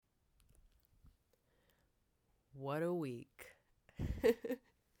What a week.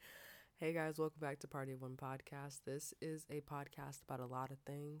 Hey guys, welcome back to Party of One podcast. This is a podcast about a lot of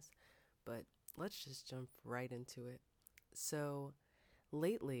things, but let's just jump right into it. So,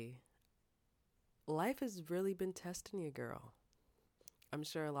 lately, life has really been testing you, girl. I'm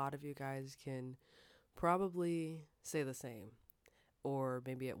sure a lot of you guys can probably say the same, or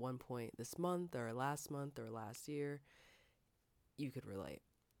maybe at one point this month, or last year, you could relate.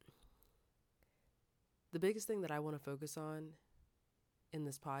 The biggest thing that I want to focus on in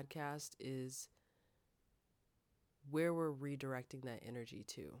this podcast is where we're redirecting that energy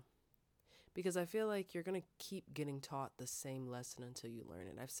to. Because I feel like you're going to keep getting taught the same lesson until you learn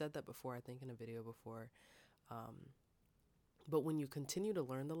it. I've said that before, I think in a video before. But when you continue to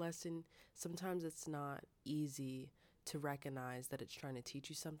learn the lesson, sometimes it's not easy to recognize that it's trying to teach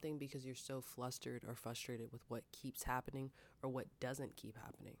you something because you're so flustered or frustrated with what keeps happening or what doesn't keep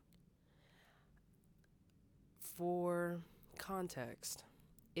happening. For context,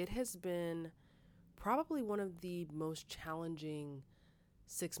 it has been probably one of the most challenging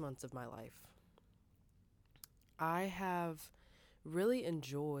 6 months of my life. I have really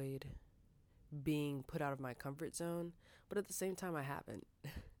enjoyed being put out of my comfort zone, but at the same time, I haven't.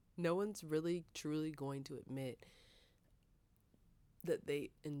 No one's really truly going to admit that they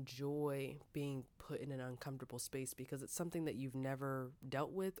enjoy being put in an uncomfortable space because it's something that you've never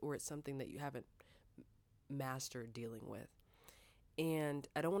dealt with or it's something that you haven't mastered dealing with. And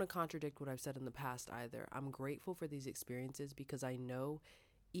I don't want to contradict what I've said in the past either. I'm grateful for these experiences because I know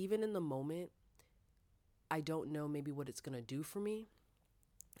even in the moment, I don't know maybe what it's going to do for me.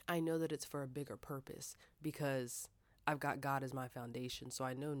 I know that it's for a bigger purpose because I've got God as my foundation. So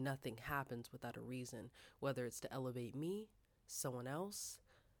I know nothing happens without a reason, whether it's to elevate me, someone else,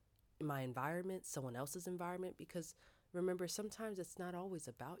 my environment, someone else's environment. Because remember, sometimes it's not always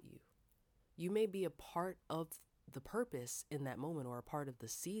about you. You may be a part of the purpose in that moment or a part of the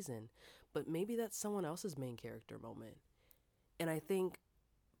season, but maybe that's someone else's main character moment. And I think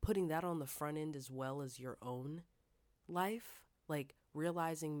putting that on the front end as well as your own life, like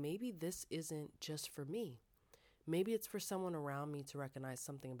realizing maybe this isn't just for me. Maybe it's for someone around me to recognize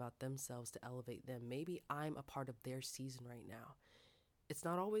something about themselves to elevate them. Maybe I'm a part of their season right now. It's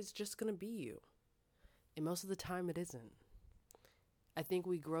not always just going to be you. And most of the time it isn't. I think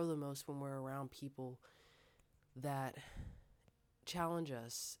we grow the most when we're around people that challenge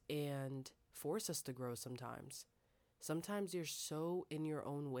us and force us to grow sometimes. Sometimes you're so in your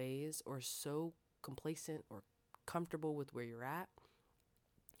own ways or so complacent or comfortable with where you're at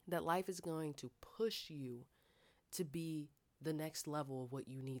that life is going to push you to be the next level of what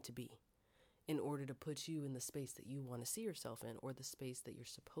you need to be in order to put you in the space that you want to see yourself in or the space that you're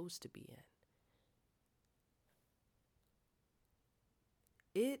supposed to be in.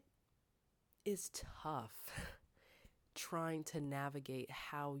 It is tough trying to navigate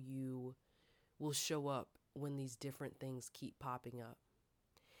how you will show up when these different things keep popping up.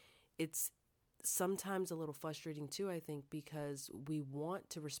 It's sometimes a little frustrating too, I think, because we want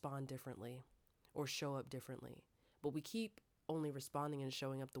to respond differently or show up differently, but we keep only responding and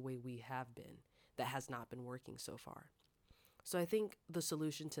showing up the way we have been. That has not been working so far. So I think the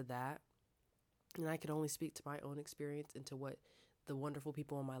solution to that, and I can only speak to my own experience and to what the wonderful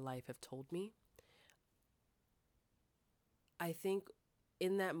people in my life have told me. I think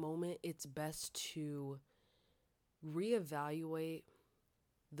in that moment, it's best to reevaluate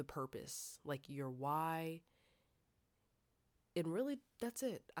the purpose, like your why. And really, that's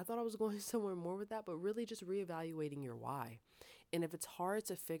it. I thought I was going somewhere more with that, but really just reevaluating your why. And if it's hard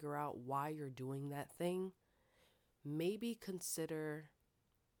to figure out why you're doing that thing, maybe consider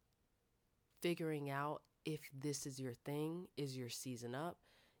figuring out if this is your thing, is your season up,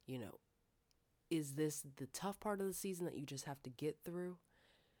 is this the tough part of the season that you just have to get through?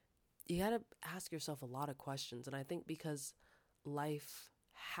 You got to ask yourself a lot of questions. And I think because life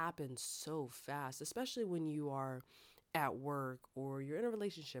happens so fast, especially when you are at work or you're in a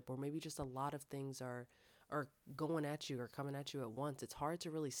relationship or maybe just a lot of things are going at you or coming at you at once, it's hard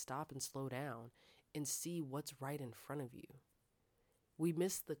to really stop and slow down and see what's right in front of you. We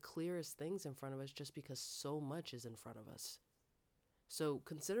miss the clearest things in front of us just because so much is in front of us. So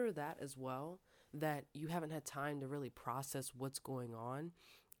consider that as well, that you haven't had time to really process what's going on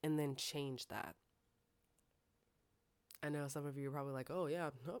and then change that. I know some of you are probably like, oh yeah,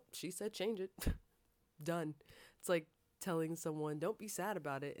 nope, she said change it. Done. It's like telling someone, don't be sad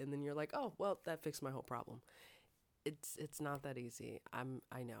about it. And then you're like, oh, well, that fixed my whole problem. It's not that easy.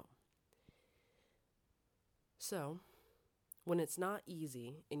 I know. So when it's not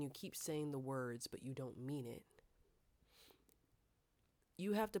easy and you keep saying the words, but you don't mean it,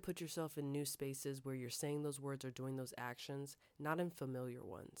 You have to put yourself in new spaces where you're saying those words or doing those actions, not in familiar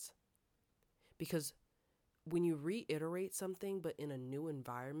ones. Because when you reiterate something but in a new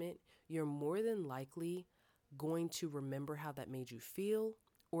environment, you're more than likely going to remember how that made you feel,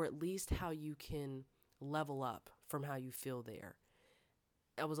 or at least how you can level up from how you feel there.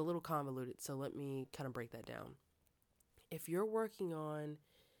 I was a little convoluted, so let me kind of break that down. If you're working on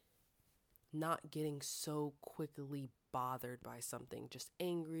not getting so quickly bothered by something, just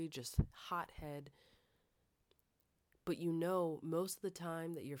angry, just hothead, but you know most of the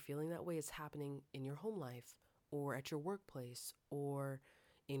time that you're feeling that way is happening in your home life or at your workplace or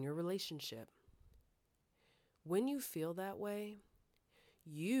in your relationship. When you feel that way,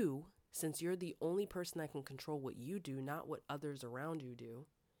 since you're the only person that can control what you do, not what others around you do,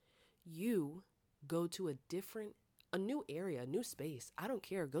 you go to a new area, a new space. I don't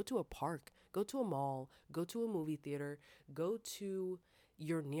care. Go to a park, go to a mall, go to a movie theater, go to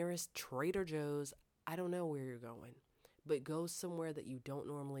your nearest Trader Joe's. I don't know where you're going, but go somewhere that you don't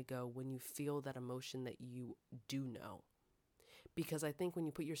normally go when you feel that emotion that you do know. Because I think when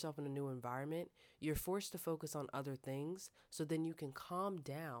you put yourself in a new environment, you're forced to focus on other things, so then you can calm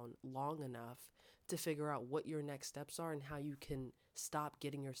down long enough to figure out what your next steps are and how you can stop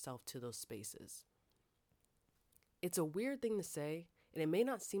getting yourself to those spaces. It's a weird thing to say, and it may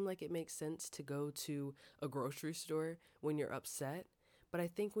not seem like it makes sense to go to a grocery store when you're upset, but I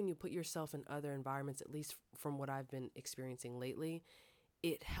think when you put yourself in other environments, at least from what I've been experiencing lately,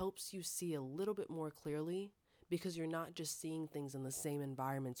 it helps you see a little bit more clearly, because you're not just seeing things in the same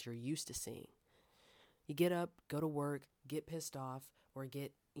environments you're used to seeing. You get up, go to work, get pissed off, or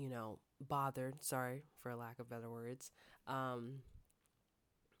get, bothered, sorry for a lack of better words, and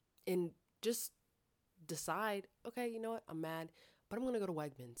just decide, okay, you know what, I'm mad, but I'm going to go to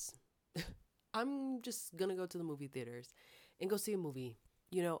Wegmans. I'm just going to go to the movie theaters and go see a movie,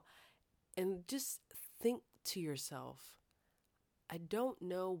 and just think to yourself, I don't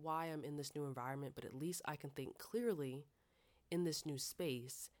know why I'm in this new environment, but at least I can think clearly in this new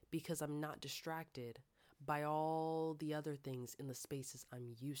space because I'm not distracted by all the other things in the spaces I'm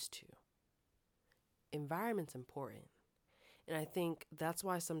used to. Environment's important. And I think that's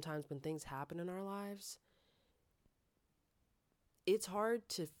why sometimes when things happen in our lives, it's hard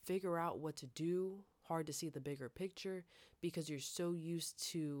to figure out what to do, hard to see the bigger picture because you're so used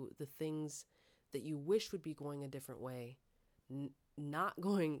to the things that you wish would be going a different way, not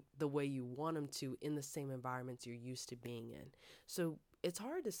going the way you want them to in the same environments you're used to being in. So it's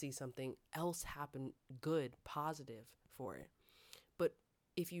hard to see something else happen good, positive for it. But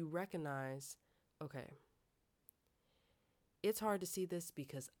if you recognize, okay, it's hard to see this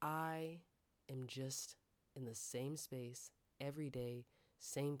because I am just in the same space every day,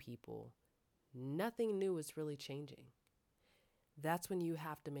 same people. Nothing new is really changing. That's when you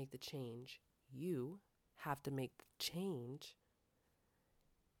have to make the change. You have to make the change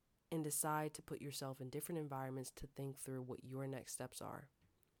and decide to put yourself in different environments to think through what your next steps are.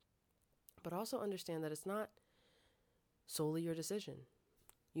 But also understand that it's not solely your decision.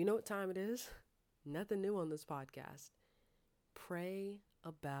 You know what time it is? Nothing new on this podcast. Pray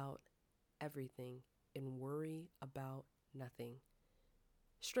about everything and worry about nothing.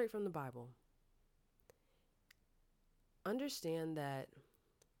 Straight from the Bible. Understand that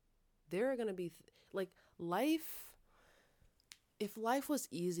there are going to be, life. If life was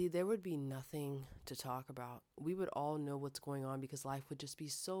easy, there would be nothing to talk about. We would all know what's going on because life would just be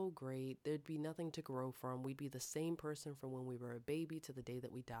so great. There'd be nothing to grow from. We'd be the same person from when we were a baby to the day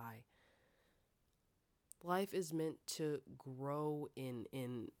that we die. Life is meant to grow in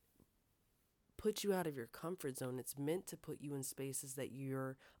put you out of your comfort zone. It's meant to put you in spaces that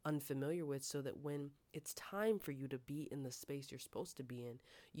you're unfamiliar with so that when it's time for you to be in the space you're supposed to be in,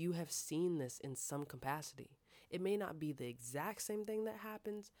 you have seen this in some capacity. It may not be the exact same thing that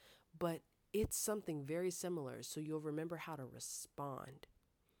happens, but it's something very similar, so you'll remember how to respond.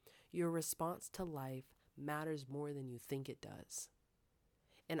 Your response to life matters more than you think it does.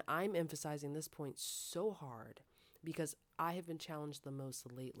 And I'm emphasizing this point so hard because I have been challenged the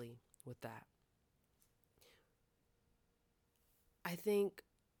most lately with that. I think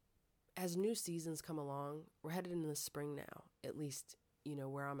as new seasons come along, we're headed into the spring now, at least,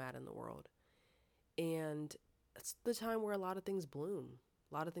 where I'm at in the world. And it's the time where a lot of things bloom.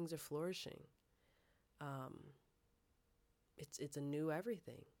 A lot of things are flourishing. It's a new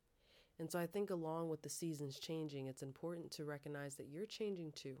everything. And so I think along with the seasons changing, it's important to recognize that you're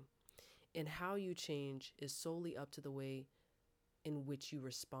changing too. And how you change is solely up to the way in which you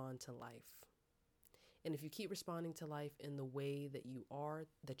respond to life. And if you keep responding to life in the way that you are,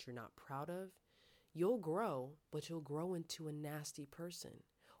 that you're not proud of, You'll grow, but you'll grow into a nasty person,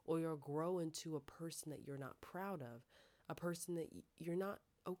 or you'll grow into a person that you're not proud of, a person that you're not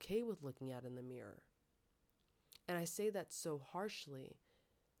okay with looking at in the mirror. And I say that so harshly,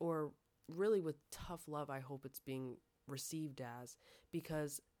 or really with tough love, I hope it's being received as,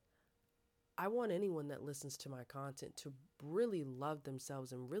 because I want anyone that listens to my content to really love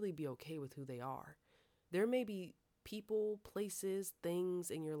themselves and really be okay with who they are. There may be people, places,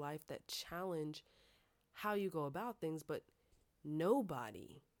 things in your life that challenge how you go about things, but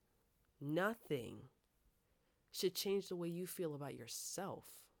nobody, nothing should change the way you feel about yourself.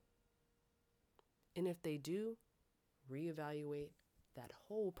 And if they do, reevaluate that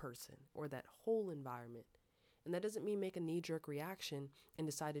whole person or that whole environment. And that doesn't mean make a knee-jerk reaction and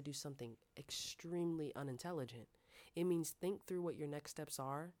decide to do something extremely unintelligent. It means think through what your next steps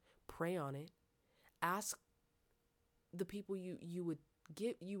are, pray on it, ask the people you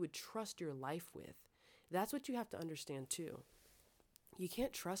would trust your life with. That's what you have to understand too. You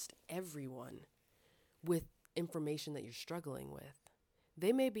can't trust everyone with information that you're struggling with.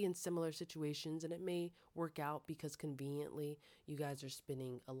 They may be in similar situations and it may work out because conveniently you guys are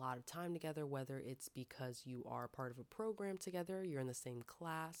spending a lot of time together, whether it's because you are part of a program together, you're in the same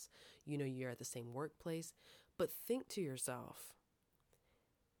class, you're at the same workplace. But think to yourself,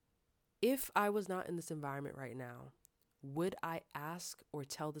 if I was not in this environment right now, would I ask or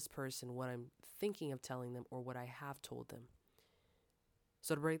tell this person what I'm thinking of telling them or what I have told them?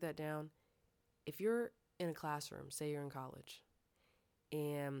 So to break that down, if you're in a classroom, say you're in college,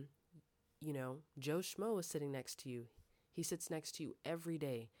 and, Joe Schmo is sitting next to you. He sits next to you every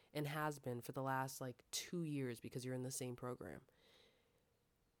day and has been for the last 2 years because you're in the same program.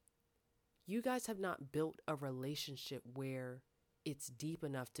 You guys have not built a relationship where it's deep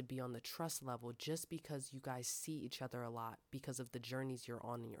enough to be on the trust level just because you guys see each other a lot because of the journeys you're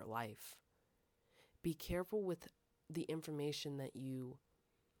on in your life. Be careful with the information that you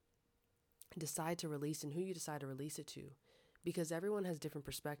decide to release and who you decide to release it to, because everyone has different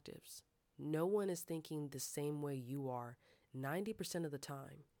perspectives. No one is thinking the same way you are 90% of the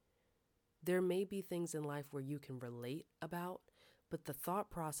time. There may be things in life where you can relate about, but the thought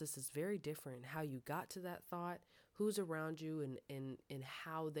process is very different. How you got to that thought, who's around you, and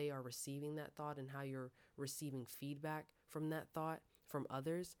how they are receiving that thought, and how you're receiving feedback from that thought from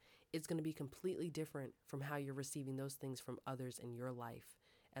others is going to be completely different from how you're receiving those things from others in your life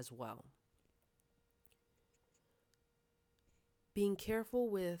as well. Being careful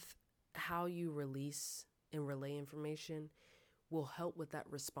with how you release and relay information will help with that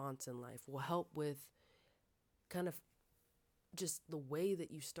response in life, will help with kind of just the way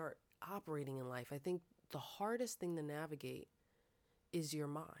that you start operating in life. I think the hardest thing to navigate is your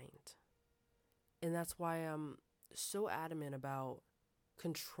mind. And that's why I'm so adamant about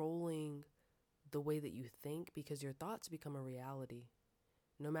controlling the way that you think, because your thoughts become a reality.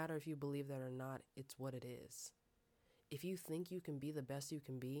 No matter if you believe that or not, it's what it is. If you think you can be the best you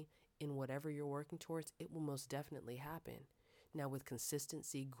can be in whatever you're working towards, it will most definitely happen. Now, with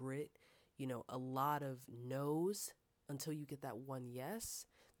consistency, grit, a lot of no's until you get that one yes,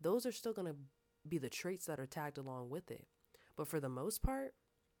 those are still going to be the traits that are tagged along with it. But for the most part,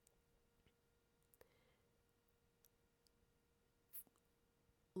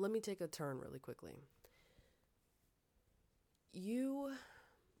 let me take a turn really quickly. You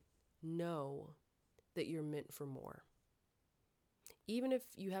know that you're meant for more. Even if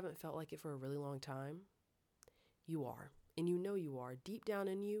you haven't felt like it for a really long time, you are. And you are. Deep down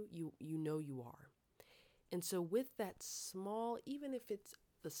in you, you know you are. And so with that small, even if it's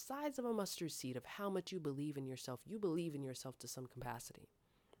the size of a mustard seed of how much you believe in yourself to some capacity.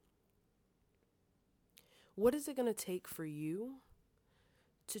 What is it going to take for you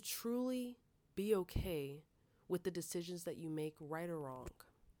to truly be okay with the decisions that you make, right or wrong?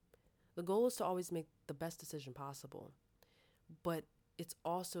 The goal is to always make the best decision possible. But it's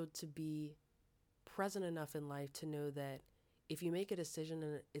also to be present enough in life to know that if you make a decision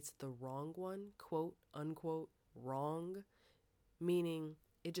and it's the wrong one, quote, unquote, wrong, meaning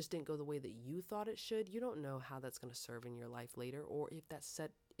it just didn't go the way that you thought it should, you don't know how that's going to serve in your life later, or if that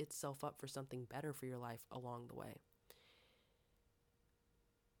set itself up for something better for your life along the way.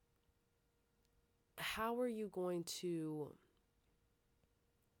 How are you going to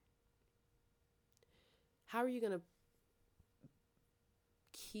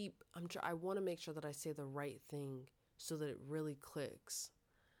I want to make sure that I say the right thing so that it really clicks.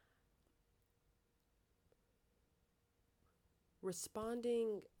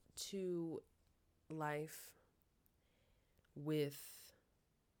 Responding to life with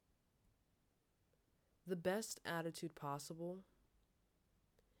the best attitude possible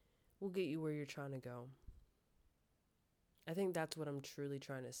will get you where you're trying to go. I think that's what I'm truly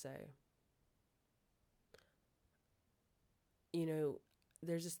trying to say. You know,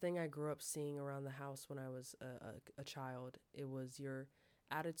 there's this thing I grew up seeing around the house when I was a child. It was your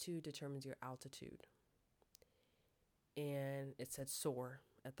attitude determines your altitude. And it said soar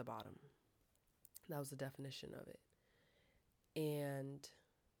at the bottom. That was the definition of it. And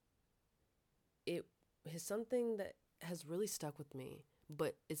it is something that has really stuck with me,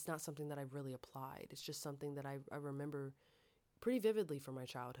 but it's not something that I've really applied. It's just something that I remember pretty vividly from my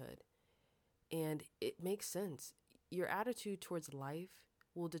childhood. And it makes sense. Your attitude towards life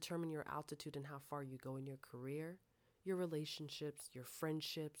will determine your altitude and how far you go in your career, your relationships, your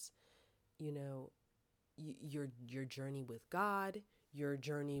friendships, you know, your journey with God, your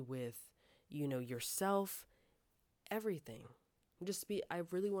journey with, yourself, everything. I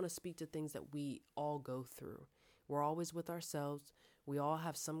really want to speak to things that we all go through. We're always with ourselves. We all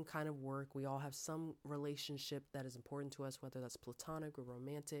have some kind of work. We all have some relationship that is important to us, whether that's platonic or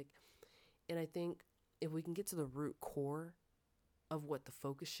romantic. And I think if we can get to the root core of what the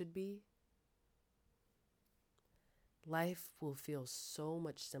focus should be, life will feel so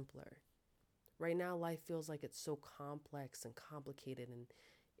much simpler. Right now, life feels like it's so complex and complicated, and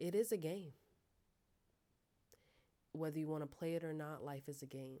it is a game. Whether you want to play it or not, life is a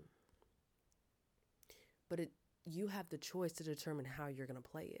game. But you have the choice to determine how you're going to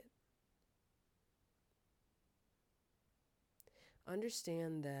play it.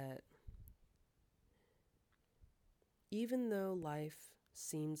 Understand that even though life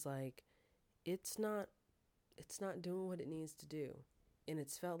seems like it's not doing what it needs to do, and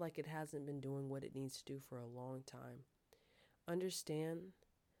it's felt like it hasn't been doing what it needs to do for a long time, understand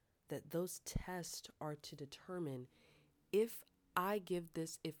that those tests are to determine if I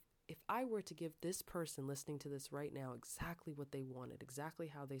were to give this person listening to this right now exactly what they wanted, exactly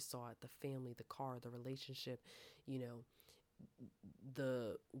how they saw it, the family, the car, the relationship,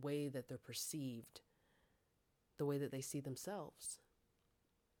 the way that they're perceived, the way that they see themselves,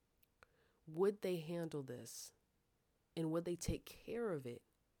 would they handle this? And would they take care of it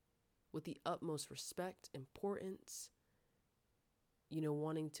with the utmost respect, importance,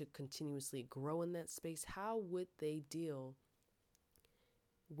 wanting to continuously grow in that space? How would they deal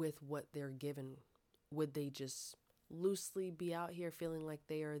with what they're given? Would they just loosely be out here feeling like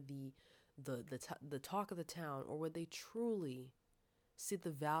they are the talk of the town, or would they truly see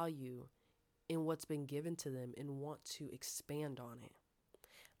the value in what's been given to them and want to expand on it?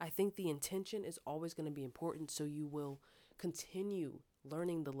 I think the intention is always going to be important, so you will continue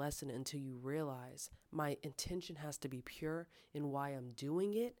learning the lesson until you realize my intention has to be pure, and why I'm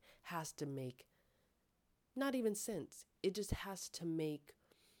doing it has to make not even sense. It just has to make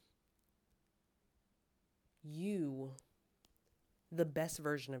you the best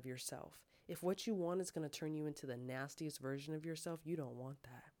version of yourself. If what you want is going to turn you into the nastiest version of yourself, you don't want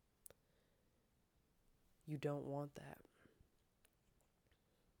that. You don't want that.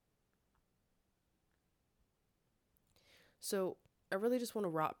 So I really just want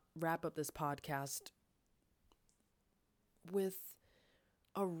to wrap up this podcast with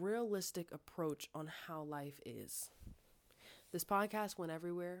a realistic approach on how life is. This podcast went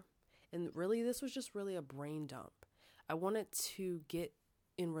everywhere, and really this was just really a brain dump. I wanted to get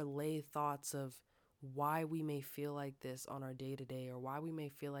and relay thoughts of why we may feel like this on our day-to-day, or why we may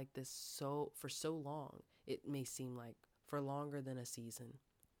feel like this for so long. It may seem like for longer than a season.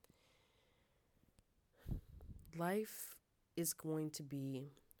 Life is going to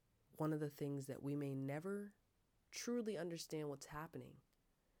be one of the things that we may never truly understand what's happening.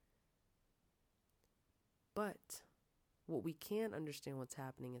 But what we can understand what's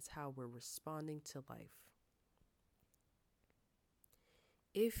happening is how we're responding to life.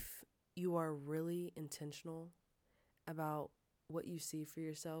 If you are really intentional about what you see for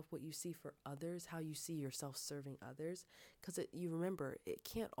yourself, what you see for others, how you see yourself serving others, because you remember, it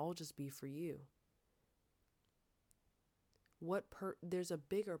can't all just be for you. There's a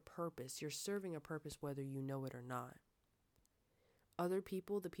bigger purpose. You're serving a purpose whether you know it or not. Other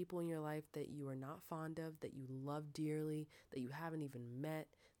people, the people in your life that you are not fond of, that you love dearly, that you haven't even met,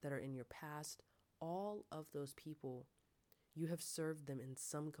 that are in your past, all of those people, you have served them in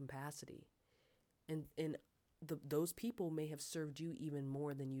some capacity. And those people may have served you even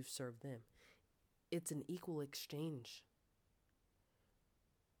more than you've served them. It's an equal exchange.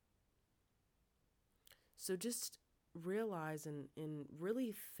 So just realize and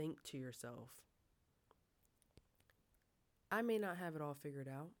really think to yourself, I may not have it all figured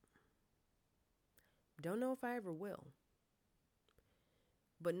out. Don't know if I ever will.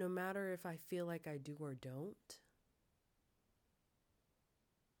 But no matter if I feel like I do or don't,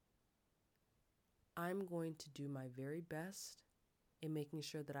 I'm going to do my very best in making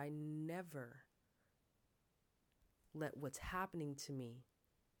sure that I never let what's happening to me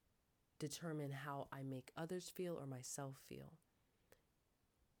determine how I make others feel or myself feel.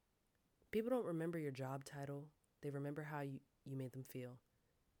 People don't remember your job title. They remember how you made them feel.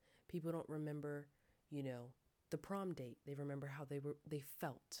 People don't remember, the prom date. They remember how they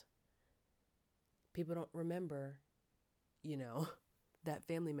felt. People don't remember, that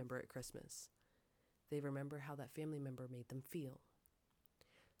family member at Christmas. They remember how that family member made them feel.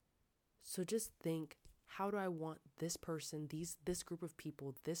 So just think, how do I want this person, this group of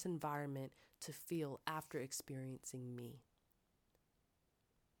people, this environment to feel after experiencing me?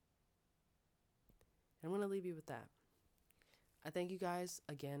 I'm going to leave you with that. I thank you guys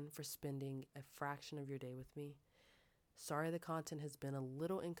again for spending a fraction of your day with me. Sorry the content has been a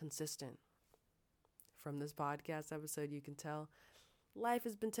little inconsistent. From this podcast episode, you can tell life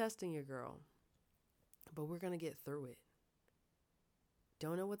has been testing your girl, but we're going to get through it.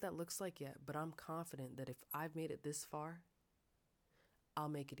 Don't know what that looks like yet, but I'm confident that if I've made it this far, I'll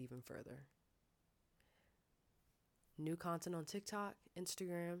make it even further. New content on TikTok,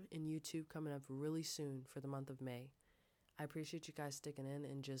 Instagram, and YouTube coming up really soon for the month of May. I appreciate you guys sticking in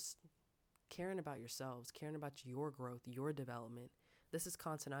and just caring about yourselves, caring about your growth, your development. This is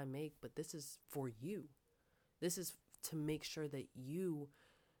content I make, but this is for you. This is to make sure that you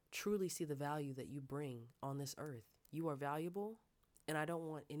truly see the value that you bring on this earth. You are valuable, and I don't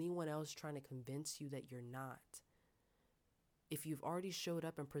want anyone else trying to convince you that you're not. If you've already showed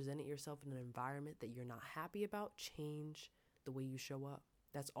up and presented yourself in an environment that you're not happy about, change the way you show up.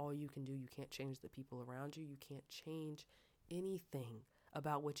 That's all you can do. You can't change the people around you. You can't change anything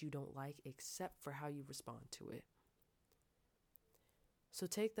about what you don't like except for how you respond to it. So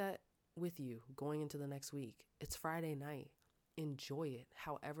take that with you going into the next week. It's Friday night. Enjoy it,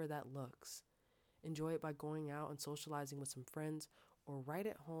 however that looks. Enjoy it by going out and socializing with some friends, or right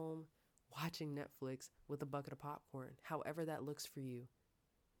at home watching Netflix with a bucket of popcorn, however that looks for you.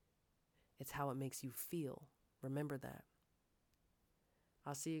 It's how it makes you feel. Remember that.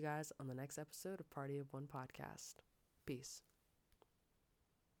 I'll see you guys on the next episode of Party of One Podcast. Peace.